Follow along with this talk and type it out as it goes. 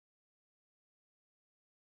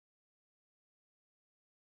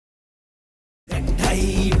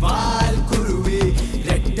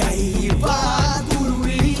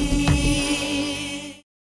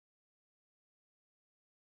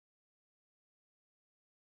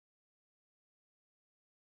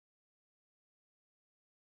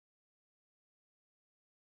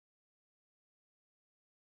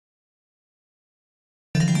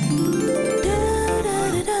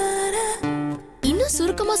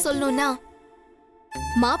சுருக்கமா சொல்லணும்னா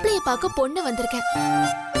மாப்பிளைய பார்க்க பொண்ணு வந்திருக்கேன்.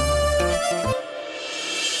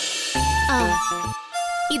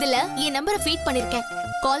 இதுல என் நம்பரை ஃபீட் பண்ணிருக்கேன்.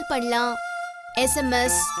 கால் பண்ணலாம்,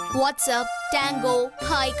 SMS, WhatsApp, tango,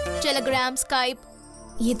 hike, Telegram, Skype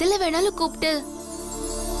எதுல வேணாலும் கூப்பிட்டு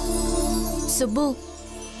சுப்பு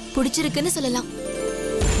பிடிச்சிருக்குன்னு சொல்லலாம்.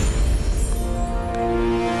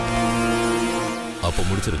 அப்ப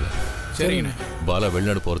முடிச்சிருங்க. சரிங்க. பாலா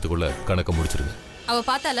வெளிநாடு போறதுக்குள்ள கணக்க முடிச்சிருங்க. அவ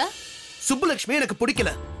பார்த்தால சுப்புலட்சுமி எனக்கு பிடிக்கல.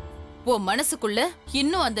 உன் மனசுக்குள்ள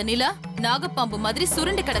இன்னும் அந்த நிலா நாகப்பாம்பு மாதிரி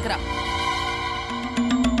சுருண்டு கிடக்குறா.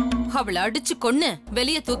 அவளை அடிச்சு கொன்னு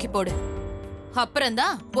வெளிய தூக்கி போடு.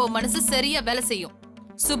 அப்புறம்தான் உன் மனசு சரியா வேலை செய்யும்.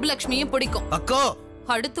 சுப்புலட்சுமியும் பிடிக்கும். அக்கா,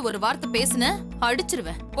 அடுத்து ஒரு வார்த்தை பேசுன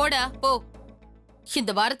அடிச்சிருவேன். போடா போ.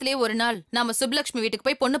 இந்த வாரத்திலே ஒரு நாள் நாம சுப்புலட்சுமி வீட்டுக்கு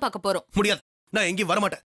போய் பொண்ணு பார்க்க போறோம். முடியாது. நான் எங்கேயும்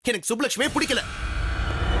வரமாட்டேன். எனக்கு சுப்புலட்சுமியே பிடிக்கல.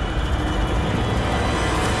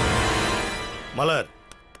 மலர்,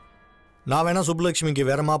 நான் வேணா சுப்புலட்சுமிக்கு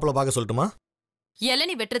வேற மாப்பிள்ள பார்க்க சொல்லட்டுமா?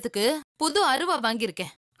 இளநி வெட்டுறதுக்கு புது அருவா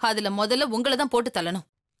வாங்கியிருக்கேன். அதுல முதல்ல உங்களை தான் போட்டு தள்ளணும்.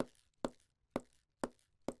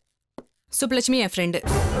 சுப்புலட்சுமி என் ஃப்ரெண்டு.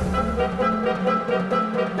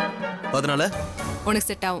 அதனால உனக்கு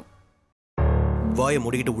செட் ஆகும். வாயை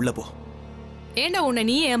மூடிக்கிட்டு உள்ள போ. ஏண்டா உன்னை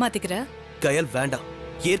நீ ஏமாத்திக்கிற? கயல் வேண்டாம்.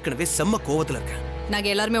 ஏற்கனவே செம்ம கோவத்துல இருக்கேன். நாங்க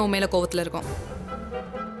எல்லாருமே உன் மேல கோவத்துல இருக்கோம்.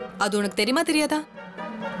 அது உனக்கு தெரியுமா தெரியாதா?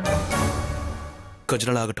 கொஞ்ச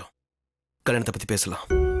நாள் ஆகட்டும், கல்யாணத்தை பத்தி பேசலாம்.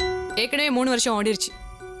 ஏற்கனவே 3 வருஷம் ஓடிருச்சு.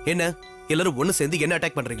 என்ன எல்லாரும் ஒண்ணு சேர்ந்து என்ன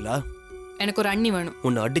அட்டாக் பண்றீங்களா? எனக்கு ஒரு அண்ணி வேணும்.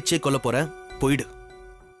 உன்னை அடிச்சே கொல்ல போறேன். போயிடு.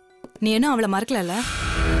 நீ என்ன அவளை மறக்கல?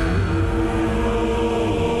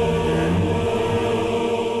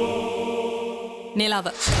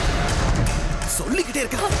 நிலாவ சொல்லிக்கிட்டே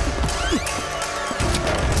இருக்க.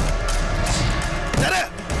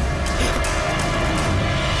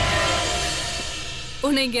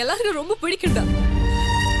 உன்னை இங்க எல்லாருக்கும் ரொம்ப பிடிக்கும்டா.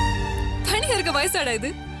 தனியா இருக்க வயசாடா இது.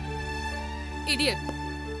 இடியட்.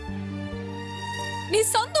 நீ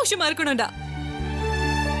சந்தோஷமா இருக்கணும்டா.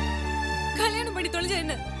 கல்யாணம் பண்ணி தொலைஞ்சா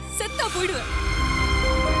என்ன, செத்தா போயிடுவேன்.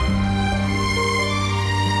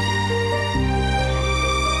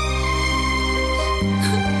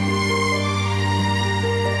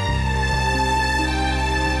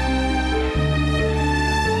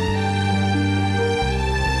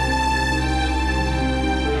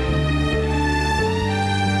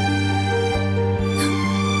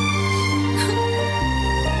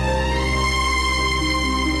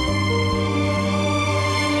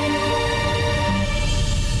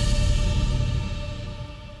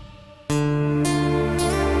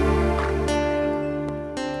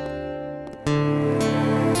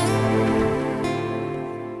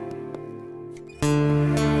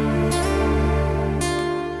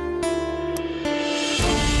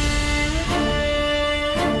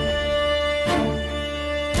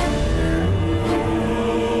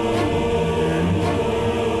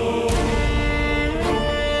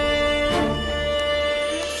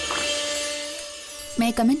 May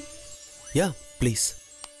I come in? Yeah, please.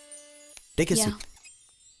 Take a seat.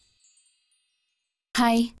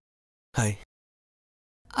 Hi. Hi.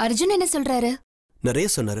 Arjun என்ன சொல்றாரு? நிறைய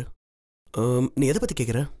சொன்னாரு. நீ எதை பத்தி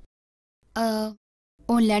கேக்குற?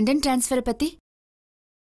 உன் லண்டன் டிரான்ஸ்ஃபர் பத்தி?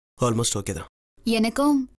 ஆல்மோஸ்ட் ஓகே தான்.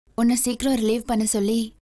 எனக்கும் உன்னை சீக்கிரம் ரிலீவ் பண்ண சொல்லி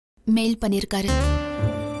மெயில் பண்ணிருக்காரு.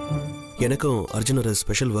 எனக்கும் அர்ஜுன் ஒரு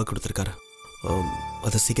ஸ்பெஷல் ஒர்க் கொடுத்துருக்காரு.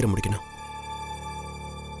 அதை சீக்கிரம் முடிக்கணும்.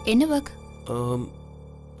 என்ன work?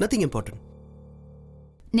 Nothing important.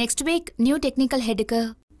 Next week new technical ஹெட்டுக்கு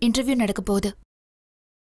interview நடக்க போகுது.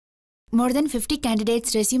 மோர் தென் 50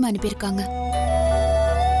 கேண்டிடேட்ஸ் ரெஸ்யூம் அனுப்பியிருக்காங்க.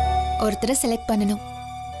 ஒருத்தரை செலக்ட் பண்ணணும்.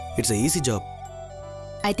 It's a easy job.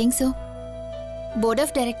 I think so. Board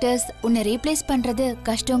of directors உன்னை ரீப்ளேஸ் பண்றது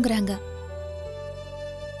கஷ்டங்கிறாங்க.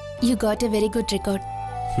 You got a very good record.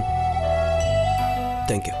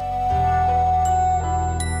 Thank you.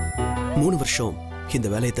 3 வருஷம் இந்த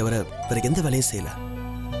வேலையை தவிர வேற எந்த வேலையும் செய்யல.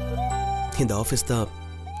 இந்த ஆபீஸ் தான்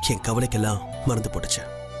என் கவலைக்கெல்லாம் மறந்து போட்டுச்சு.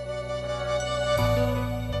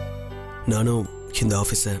 நானும் இந்த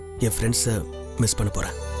ஆபீஸை, என் ஃப்ரெண்ட்ஸை மிஸ் பண்ண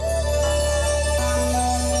போறேன்.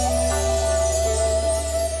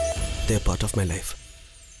 They are part of my life.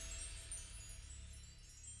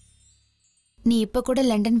 நீ இப்ப கூட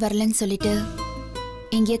லண்டன் வரலன்னு சொல்லிட்டு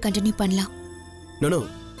இங்கேயே கண்டினியூ பண்ணலாம். நோ,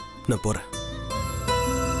 நான் போறேன்.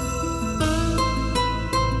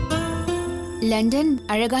 லண்டன்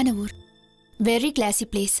அழகான ஊர். வெரி கிளாசி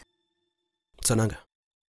பிளேஸ் சொன்னாங்க.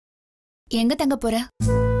 எங்க தங்க போற?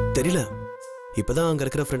 தெரியல. இப்பதான் அங்க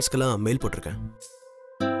இருக்கிற ஃப்ரெண்ட்ஸ்க்கெல்லாம் மெயில் போட்டிருக்கேன்.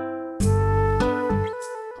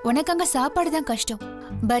 உனக்கு அங்க சாப்பாடு தான் கஷ்டம்.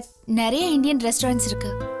 பட் நிறைய இந்தியன் ரெஸ்டாரண்ட்ஸ்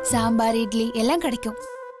இருக்கு. சாம்பார், இட்லி எல்லாம் கிடைக்கும்.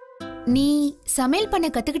 நீ சமையல் பண்ண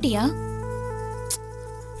கத்துக்கிட்டியா?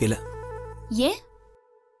 இல்ல. ஏன்?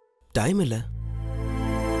 டைம் இல்ல.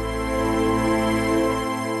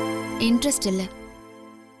 இன்ட்ரெஸ்ட் இல்ல.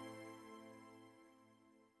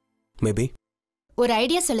 மேபி. ஒரு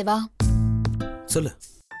ஐடியா சொல்லவா? சொல்லு.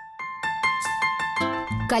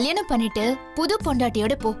 கல்யாணம் பண்ணிட்டு புது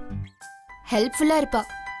பொண்டாட்டியோட போ. ஹெல்ப்ஃபுல்லா இருப்பா.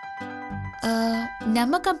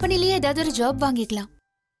 நம்ம கம்பெனிலேயே ஏதாவது ஒரு ஜாப் வாங்கிக்கலாம்.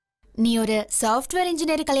 நீ ஒரு சாஃப்ட்வேர்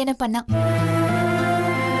இன்ஜினியர் கல்யாணம் பண்ணா.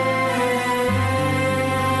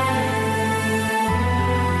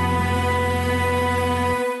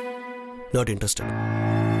 Not interested.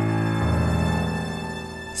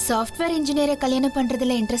 சாஃப்ட்வேர் இன்ஜினியரை கல்யாணம்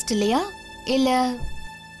பண்றதுல இன்ட்ரெஸ்ட் இல்லையா, இல்ல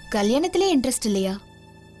கல்யாணத்திலே இன்ட்ரெஸ்ட் இல்லையா?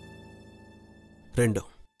 ரெண்டும்.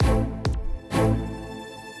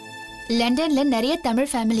 லண்டன்ல நிறைய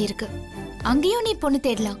தமிழ் ஃபேமிலி இருக்கு. அங்கேயும் நீ பொண்ணு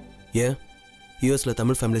தேடலாம். ஏன் யூஎஸ்ல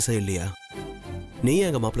தமிழ் ஃபேமிலிஸே இல்லையா? நீ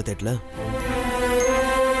எங்க மாப்பிள்ள தேடல?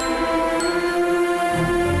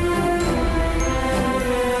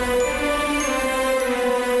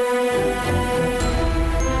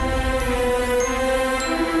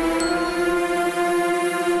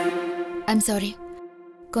 ஐம் சாரி,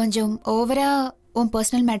 கொஞ்சம் ஓவரா உன்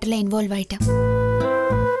பர்சனல் மேட்டர்ல இன்வால்வ் ஆயிட்டேன்.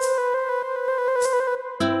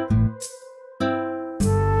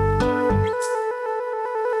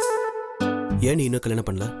 ஏன் நீ இன்னும் கல்யாணம்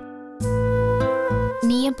பண்ணல?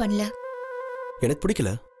 நீ ஏன் பண்ணல? எனக்கு பிடிக்கல.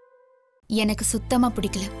 எனக்கு சுத்தமா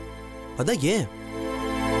பிடிக்கல. அதான் ஏன்?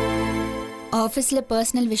 ஆபீஸ்ல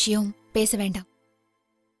பர்சனல் விஷயம் பேச வேண்டாம்.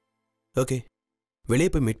 ஓகே,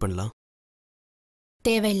 வெளியே போய் மீட் பண்ணலாம்.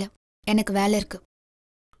 தேவையில்லை, எனக்கு வேலை இருக்கு.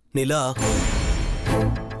 நிலா,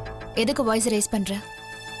 எதுக்கு வாய்ஸ் ரைஸ் பண்ற?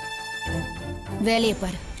 வேலையை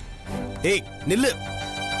பாரு. ஏய் நில்லு.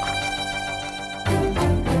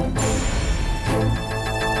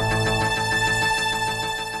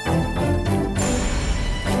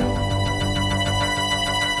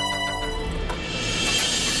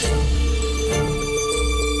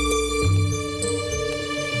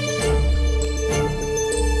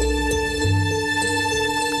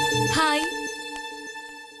 ஹாய்.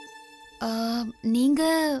 நீங்க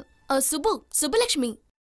சுப்புலக்ஷ்மி,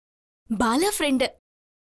 பாலா ஃப்ரெண்டு.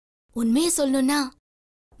 உண்மையை சொல்லணும்னா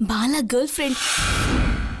Bala girl friend.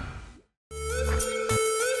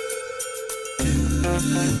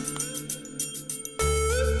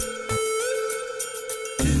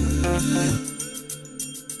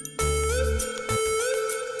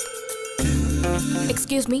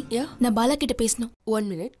 Excuse me, நான் பாலா கிட்ட பேசணும். 1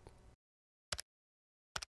 minute.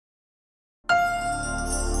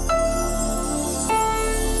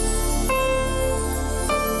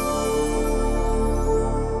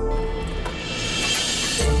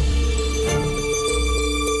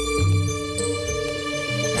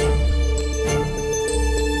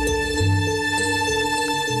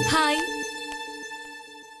 ஹாய்.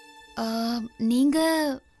 நீங்க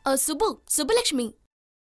சுப்புலக்ஷ்மி,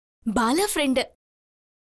 பாலா ஃப்ரெண்டு.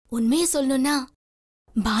 உண்மையை சொல்லணும்னா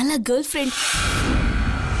Bala girl friend.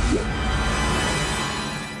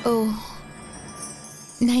 O,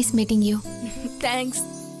 nice meeting you. Thanks.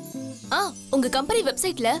 உங்க கம்பெனி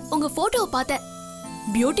வெப்சைட்ல உங்க போட்டோவை பார்த்தேன்.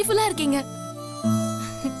 பியூட்டிஃபுல்லா இருக்கீங்க.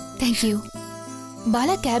 தேங்க்யூ.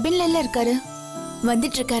 பாலா கேபின்ல எல்லாம் இருக்காரு.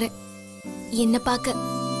 வந்துட்டு இருக்காரு என்ன பார்க்க.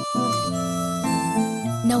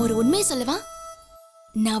 நான் ஒரு உண்மையை சொல்லவா?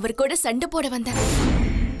 நான் அவர் கூட சண்டை போட வந்தேன்.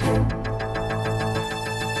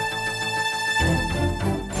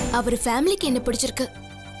 அவர் ஃபேமிலிக்கு என்ன பிடிச்சிருக்கு,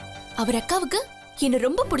 அவர் அக்காவுக்கு என்ன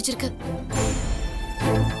ரொம்ப பிடிச்சிருக்கு.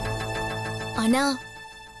 ஆனா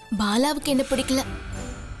பாலாவுக்கு என்ன பிடிக்கல.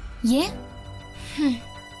 ஏன்?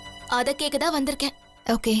 அத கேக்கதான் வந்திருக்கேன்.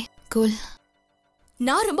 Okay, cool.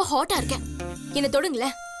 நான் ரொம்ப ஹாட்டா இருக்கேன். என்ன தொடுங்கள.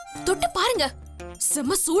 தொட்டு பாருங்க,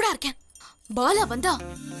 செம்ம சூடா இருக்கேன். பாலா வந்தா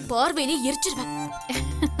பார்வையிலே எரிச்சிருவேன்.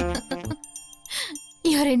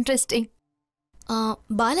 You are interesting.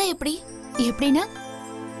 பாலா எப்படின்னா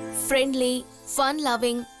friendly, fun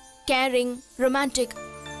loving, carrying, romantic.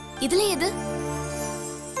 இதுல எது?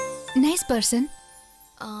 Nice person.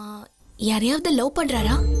 யாரையாவது லவ்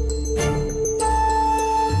பண்றாரா?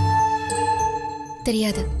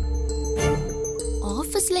 தெரியாது.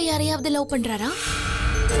 ஆபீஸ்ல யாரையாவது லவ் பண்றாரா?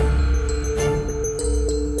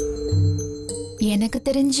 எனக்கு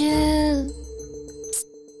தெரிஞ்சு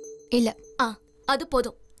இல்ல. அது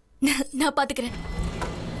போதும், நான் பாத்துக்கிறேன்.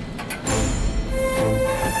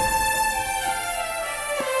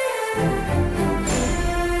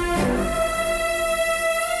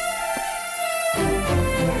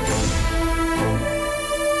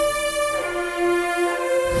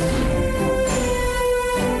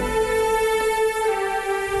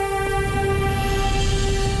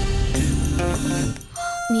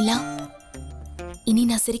 நிலா, இனி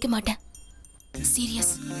நான் சிரிக்க மாட்டேன்.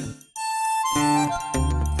 சீரியஸ்.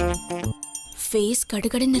 ஃபேஸ்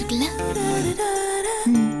கடுகடுன்னு இருக்குல்ல?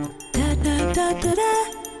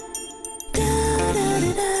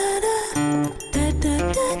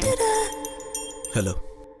 Hello.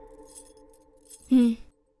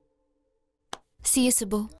 See you,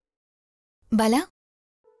 Subbu. Bala,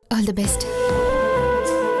 all the best.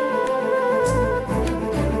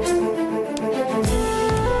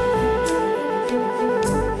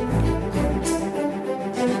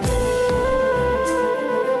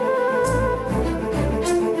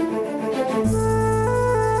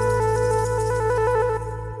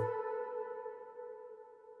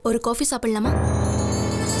 ஒரு காஃபி சாப்பிடலாமா?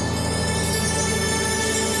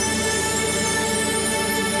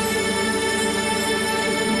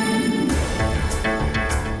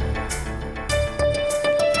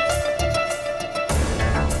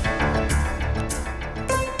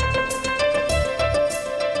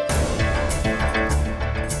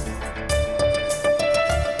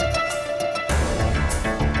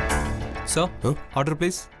 Sir, order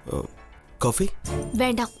please. காஃபி?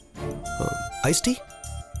 வேண்டாம். Ice tea?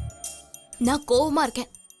 நான் கோவமா இருக்கேன்.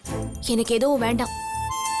 எனக்கு எதுவும் வேண்டாம்.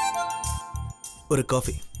 ஒரு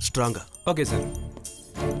காஃபி ஸ்ட்ராங்கா. Okay, sir.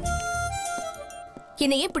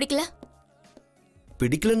 என்ன ஏன் பிடிக்கல?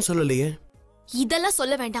 பிடிக்கலன்னு சொல்லலையே. இதெல்லாம்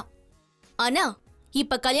சொல்ல வேண்டாம். ஆனா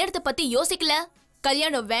இப்ப கல்யாணத்தை பத்தி யோசிக்கல.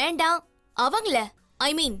 கல்யாணம் வேண்டாம். அவங்கள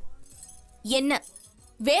ஐ மீன் என்ன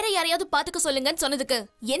வேற யாரையாவது பாத்துக்க சொல்லுங்கன்னு சொன்னதுக்கு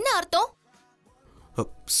என்ன அர்த்தம்?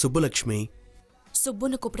 சுப்புலக்ஷ்மி.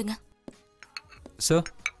 சுப்புன்னு கூப்பிடுங்க. Sir.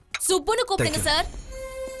 சுப்புன்னு கூப்பிடுங்க சார்.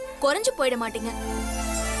 குறைஞ்சு போயிட மாட்டீங்க.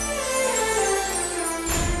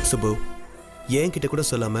 சுப்பு என்கிட்ட கூட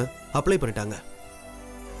சொல்லாம அப்ளை பண்ணிட்டாங்க.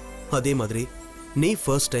 அதே மாதிரி நீ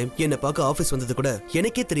ஃபர்ஸ்ட் டைம் என்ன பார்க்க ஆபீஸ் வந்தது கூட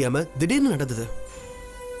எனக்கே தெரியாம திடீர்னு நடந்தது.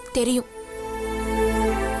 தெரியும்.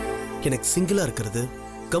 எனக்கு சிங்கிளா இருக்கிறது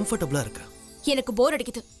கம்ஃபர்டபிளா இருக்கு. எனக்கு போர்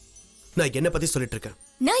அடிக்குது. நான் என்ன பத்தி சொல்லிட்டு இருக்கேன்.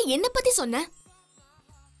 நான் என்ன பத்தி சொன்னேன்?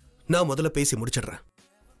 நான் முதல்ல பேசி முடிச்சிடுறேன்.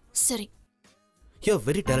 சரி. You are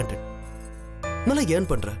very talented. நல்லா ஏர்ன்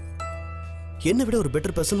பண்ற. என்னை விட ஒரு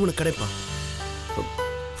பெட்டர் பர்சன் உனக்கு கிடைப்பான்.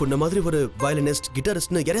 உன்ன மாதிரி ஒரு வயலினிஸ்ட்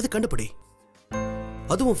கிட்டாரிஸ்ட்னு யாரையாவது கண்டுபிடி.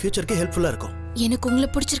 அதுவும் ஃபியூச்சருக்கு ஹெல்ப்ஃபுல்லா இருக்கும். எனக்கு உங்களை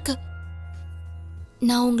பிடிச்சிருக்கு.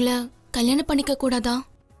 நான் உங்களை கல்யாணம் பண்ணிக்க கூடாதா?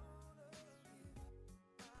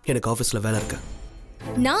 எனக்கு ஆபீஸ்ல வேலை இருக்கு.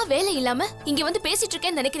 நான் வேலை இல்லாம இங்க வந்து பேசிட்டு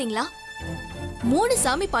இருக்கேன்னு நினைக்கிறீங்களா? 3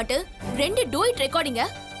 சாமி பாட்டு 2 டூயிட் ரெக்கார்டிங்க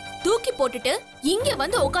தூக்கி போட்டுட்டு இங்க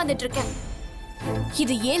வந்து உட்கார்ந்துட்டு இருக்கேன்.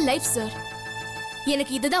 இது ஏன் லைஃப் சார்.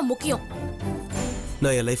 எனக்கு இதுதான் முக்கியம்.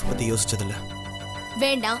 நான் என் லைஃப் பத்தி யோசிச்சதில்ல.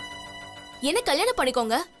 வேண்டாம். என்ன கல்யாணம்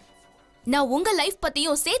பண்ணிக்கோங்க. நான் உங்க லைஃப்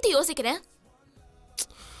பத்தியும் சேர்த்து யோசிக்கிறேன்.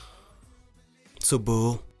 சுப்பு.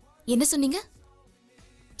 என்ன சொன்னீங்க?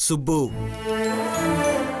 சுப்பு.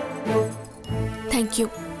 தேங்க்யூ.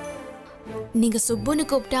 நீங்க சுப்புன்னு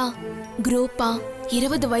கூப்பிட்டா குரூப்பா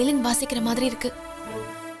 20 வயலின் வாசிக்கிற மாதிரி இருக்கு.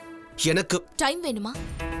 எனக்கு டைம் வேணுமா?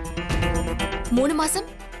 3 மாசம்,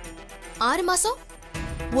 6 மாசம்,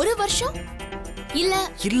 1 வருஷம்? இல்ல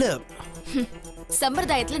இல்ல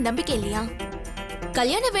சம்பிரதாயத்துல நம்பிக்கை இல்லையா?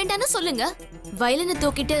 கல்யாணம் வேண்டான்னு சொல்லுங்க. வயலினை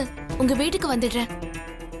தூக்கிட்டு உங்க வீட்டுக்கு வந்துடுறேன்.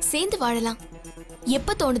 சேர்ந்து வாழலாம்.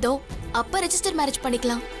 எப்ப தோணுதோ அப்ப ரெஜிஸ்டர் மேரேஜ்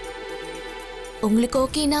பண்ணிக்கலாம். உங்களுக்கு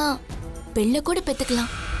ஓகேனா பெண்ணை கூட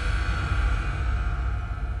பெத்துக்கலாம்.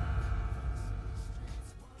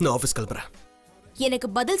 நான் ஆபீஸ் கிளம்புறேன். எனக்கு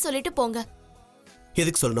பதில் சொல்லிட்டு போங்க.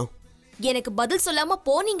 எதுக்கு சொல்லணும்? எனக்கு பதில் சொல்லாம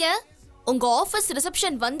போனீங்க உங்க ஆபீஸ்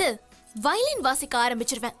ரிசப்ஷன் வந்து வயலின் வாசிக்க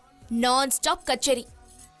ஆரம்பிச்சிருவேன். நான் ஸ்டாப் கச்சேரி.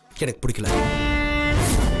 எனக்கு பிடிக்கல.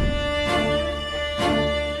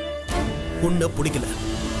 உன்னை பிடிக்கல.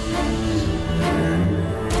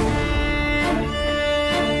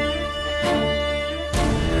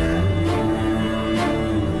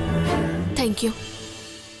 தேங்க்யூ.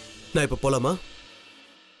 நான் இப்ப போலாமா?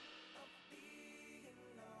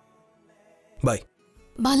 பாய்.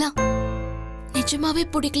 பாலா, நிஜமாவே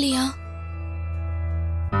பிடிக்கலையா?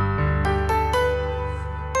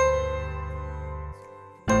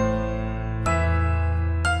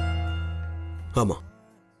 ஆமா.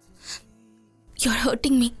 You're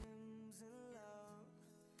hurting me.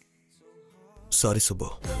 Sorry, Subbu.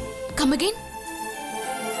 Come again?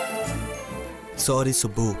 Sorry,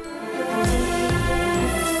 Subbu.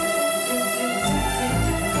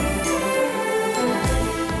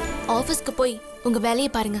 ஆபீஸ்க்கு போய் உங்க வேலையை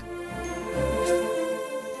பாருங்க.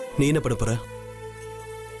 நீ என்ன பண்ண போற?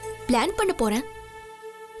 பிளான் பண்ண போறேன்.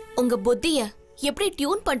 உங்க புத்திய எப்படி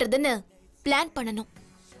டியூன் பண்றதுன்னு பிளான் பண்ணணும்.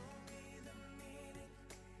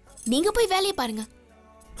 நீங்க போய் வேலையை பாருங்க.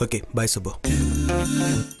 Okay, by Subbu.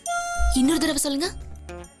 இன்னொரு தடவை சொல்லுங்க.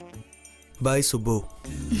 பாய் சுப்பு.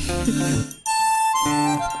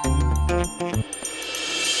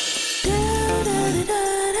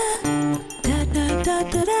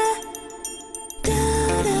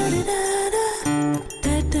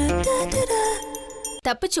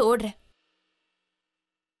 தப்பிச்சு ஓடுற?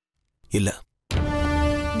 இல்ல.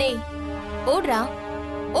 டேய் ஓடுறா,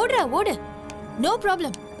 ஓடுறா, ஓடு, நோ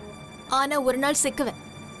ப்ராப்ளம். ஆனா ஒரு நாள் சிக்குவேன்,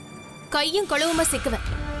 கையும் கழுவுமா சிக்குவேன்.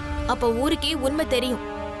 அப்ப ஊருக்கே உண்மை தெரியும்.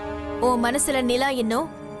 உன் மனசுல நிலா இன்னும்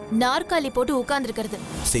நாற்காலி போட்டு உட்கார்ந்துருக்கிறது.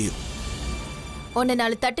 செய்யும். உன்னை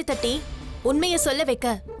நாலு தட்டி தட்டி உண்மைய சொல்ல வைக்க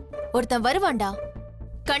ஒருத்தன் வருவான்டா,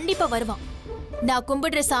 கண்டிப்பா வருவான். நான்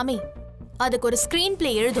கும்பிடுற சாமி அதுக்கு ஒரு ஸ்கிரீன்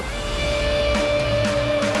பிளே எழுதும்.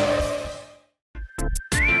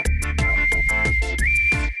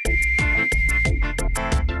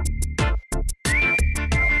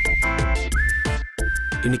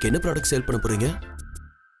 இன்னைக்கு என்ன ப்ராடக்ட் சேல் பண்ண போறீங்க?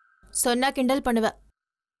 சொன்னா கிண்டல் பண்ணுவ.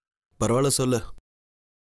 பரவாயில்ல சொல்லு.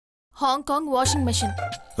 Hong Kong washing machine.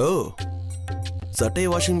 ஓ, சட்டையை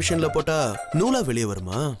வாஷிங் மிஷின்ல போட்டா நூலா வெளியே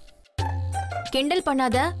வருமா? கிண்டல்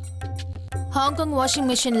பண்ணாத. ஹாங்காங் வாஷிங்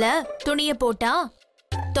மெஷின்ல துணியை போட்டா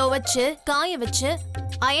துவைச்சு காய வச்சு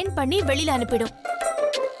அயன் பண்ணி வெளியில அனுப்பிடும்.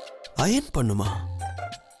 அயன் பண்ணுமா?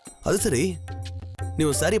 அது சரி, நீ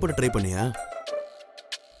ஒரு சாரியை போட்டு ட்ரை பண்ணியா?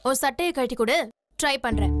 ஒரு சட்டையை கட்டி கொடு, ட்ரை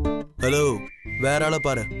பண்றேன். ஹலோ, வேற ஆள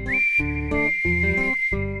பாரு.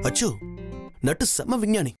 அச்சு, நட்டு செம்ம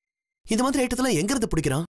விஞ்ஞானி. இந்த மாதிரி ஐட்டத்தெல்லாம் எங்க இருந்து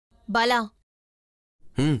பிடிக்கிறான்? பாலா,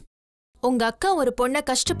 உங்க அக்கா ஒரு பொண்ணை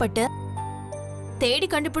கஷ்டப்பட்டு தேடி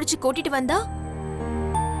கண்டுபிடிச்சு கூட்டிட்டு வந்தா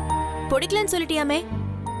பிடிக்கலன்னு சொல்லிட்டியாமே.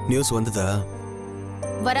 நியூஸ் வந்ததா?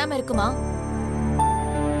 வராம இருக்குமா?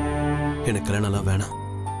 எனக்கு கல்யாணம்லாம் வேணாம்.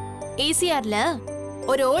 ஏசிஆர்ல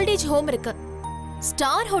ஒரு ஓல்டேஜ் ஹோம் இருக்கு,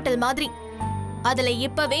 ஸ்டார் ஹோட்டல் மாதிரி. அதுல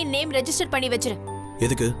இப்பவே நேம் ரெஜிஸ்டர் பண்ணி வச்சிரு.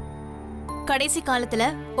 எதுக்கு? கடைசி காலத்துல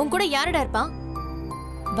உன் கூட யாரடா இருப்பா?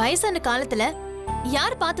 வயசான காலத்துல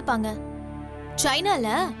யார் பாத்துப்பாங்க? சைனால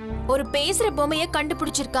ஒரு பேசுற பொம்மைய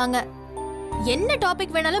கண்டுபிடிச்சிருக்காங்க. என்ன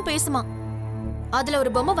டாபிக் வேணாலும் பேசுமா. அதுல ஒரு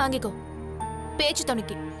பொம்மை வாங்கிக்கோ, பேச்சு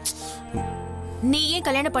துணைக்கு. நீ ஏன்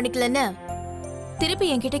கல்யாணம் பண்ணிக்கலன்னு திருப்பி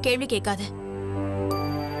என்கிட்ட கேள்வி கேட்காத.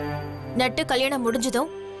 நட்டு கல்யாணம்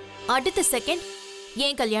முடிஞ்சதும் அடுத்த செகண்ட்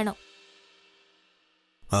ஏன் கல்யாணம்.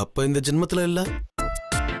 அப்ப இந்த ஜென்மத்துல இல்ல.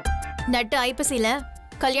 நட்டு ஐப்பசியில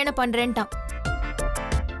கல்யாணம் பண்றேன்ட்டான்.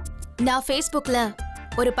 நான் ஃபேஸ்புக்ல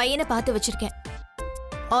ஒரு பையனை பார்த்து வச்சிருக்கேன்.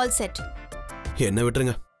 All set. என்ன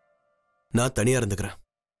விட்டுருங்க, நான் தனியா இருந்துக்கிறேன்.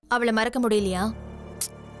 அவளை மறக்க முடியலையா?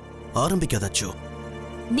 ஆரம்பிக்காதாச்சோ.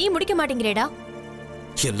 நீ முடிக்க மாட்டேங்கிறேடா.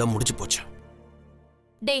 எல்லாம் முடிச்சு போச்சு.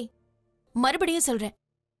 டேய், மறுபடியும் சொல்றேன்,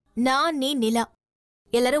 நான், நீ, நிலா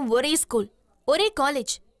எல்லாரும் ஒரே ஸ்கூல், ஒரே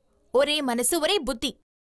காலேஜ், ஒரே மனசு, ஒரே புத்தி.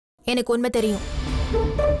 எனக்கு உண்மை தெரியும்.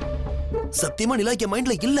 சத்தியமா நிலா என்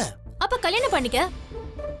மைண்ட்ல இல்ல. அப்ப கல்யாணம் பண்ணிக்க.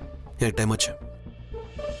 எனக்கு டைம் ஆச்சு,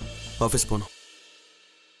 ஆபீஸ் போகணும்.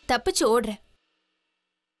 தப்பிச்சு ஓடுற?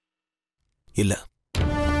 இல்ல.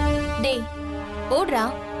 டேய் ஓடுறா,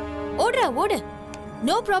 ஓடுறா, ஓடு,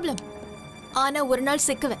 நோ ப்ராப்ளம். ஆனா ஒரு நாள்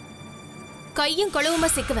சிக்குவேன், கையும் கழுவுமா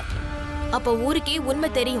சிக்குவேன். அப்ப ஊருக்கே உண்மை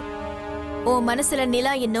தெரியும். உன் மனசுல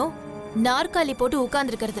நிலா இன்னும் நாற்காலி போட்டு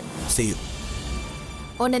உட்கார்ந்துருக்கிறது. செய்யும்.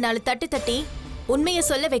 உன்னை நாலு தட்டி தட்டி உண்மைய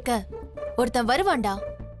சொல்ல வைக்க ஒருத்தன் வருவான்டா,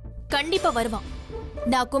 கண்டிப்பா வருவான்.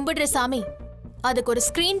 நான் கும்பிடுற சாமி அதுக்கு ஒரு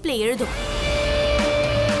ஸ்கிரீன் பிளே எழுதும்.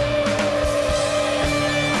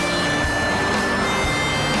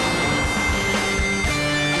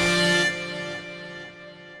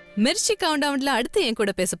 மிர்ச்சி கவுண்டவுன்ல அடுத்து என்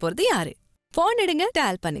கூட பேச போறது யாரு? போன் எடுங்க,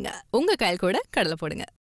 டயல் பண்ணுங்க, உங்க கயல் கூட கடலை போடுங்க.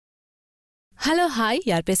 ஹலோ, ஹாய்,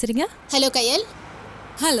 யார் பேசுறீங்க? ஹலோ கயல்.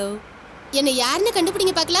 ஹலோ. என்ன யாருன்னு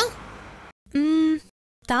கண்டுபிடிங்க பார்க்கலாம்.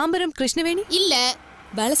 தாம்பரம் கிருஷ்ணவேணி இல்ல.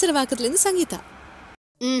 பலசரவாக்கத்துல இருந்து சங்கீதா.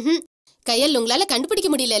 கயல், உங்களால கண்டுபிடிக்க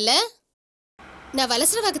முடியல. நான்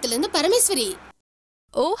வலசரவாக்கத்துல இருந்து பரமேஸ்வரி.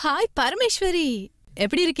 ஓ ஹாய் பரமேஸ்வரி,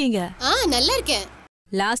 எப்படி இருக்கீங்க? நல்லா இருக்கேன்.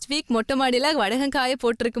 லாஸ்ட் வீக் மொட்டை மாடியில வடகங்காய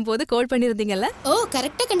போட்டிருக்கும் போது கால் பண்ணிருந்தீங்கல்ல? ஓ,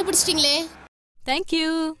 கரெக்டா கண்டுபிடிச்சிட்டீங்களே. தேங்க்யூ.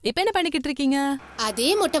 இப்ப என்ன பண்ணிக்கிட்டு இருக்கீங்க? அதே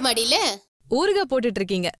மொட்டை மாடியில ஊறுகாய் போட்டுட்டு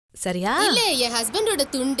இருக்கீங்க, சரியா? இல்ல, என் ஹஸ்பண்டோட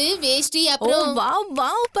துண்டு வேஷ்டி அப்புறம். வாவ்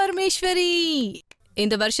வாவ் பரமேஸ்வரி,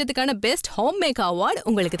 இந்த வருஷத்துக்கான பெஸ்ட் ஹோம் மேக் அவார்ட்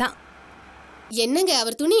உங்களுக்கு தான். என்னங்க,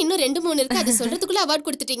 அவர் துணி இன்னும் 2-3 இருக்கு, அதை சொல்றதுக்குள்ள அவார்ட்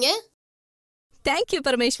கொடுத்துட்டீங்க. தேங்க்யூ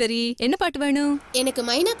பரமேஸ்வரி. என்ன பாட்டு வேணும்? எனக்கு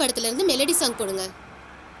மைனா படத்துல இருந்து மெலடி சாங் போடுங்க.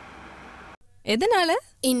 எதனால?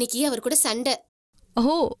 இன்னைக்கு அவர் கூட சண்டை.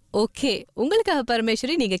 ஓ ஓகே, உங்களுக்காக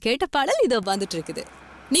பரமேஸ்வரி நீங்க கேட்ட பாடல் இதோ வந்துட்டு இருக்குது.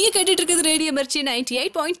 நீங்க கேட்டுட்டு இருக்குது ரேடியோ மிர்ச்சி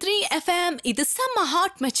 98.3 FM. இது செம்ம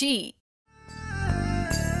ஹாட் மச்சி.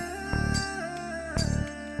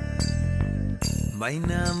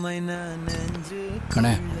 மைனா மைனா நெஞ்சு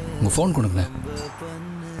அண்ணே உங்கள் ஃபோன் கொடுங்க.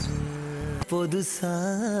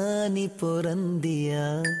 பொதுசானி பொறந்தியா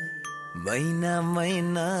மைனா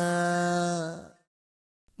மைனா.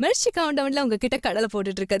 மிர்ச்சி கவுண்டவுன்ல உங்ககிட்ட கடலை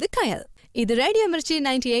போட்டுட்டு இருக்கிறது கயல். இது ரேடியோ மிர்ச்சி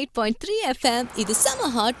 98.3 FM. இது சம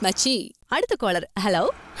ஹாட் மச்சி. அடுத்த காலர். ஹலோ.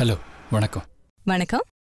 ஹலோ, வணக்கம். வணக்கம்.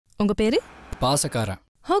 உங்க பேரு? பாசக்காரன்.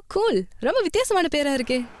 ஓ கூல், ரொம்ப வித்தியாசமான பேரா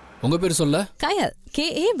இருக்கே. உங்க பேரு சொல்ல? கயல்.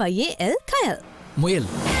 KAYAL கயல். முயல்.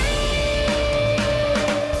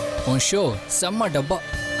 உன் ஷோ செம்ம டப்பா.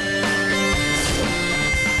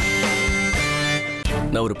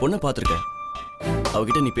 நான் ஒரு பொண்ணை பார்த்துருக்கேன்,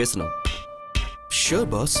 அவகிட்ட நீ பேசணும். Sure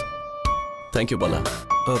pass. தேங்க்யூ பாலா.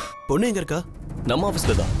 பொண்ணு எங்க இருக்கா? நம்ம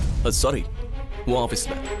ஆஃபீஸ்ல தான். சாரி, உன்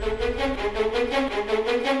ஆஃபீஸ்ல.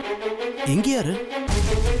 இங்க யாரு?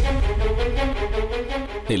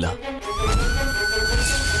 நிலா.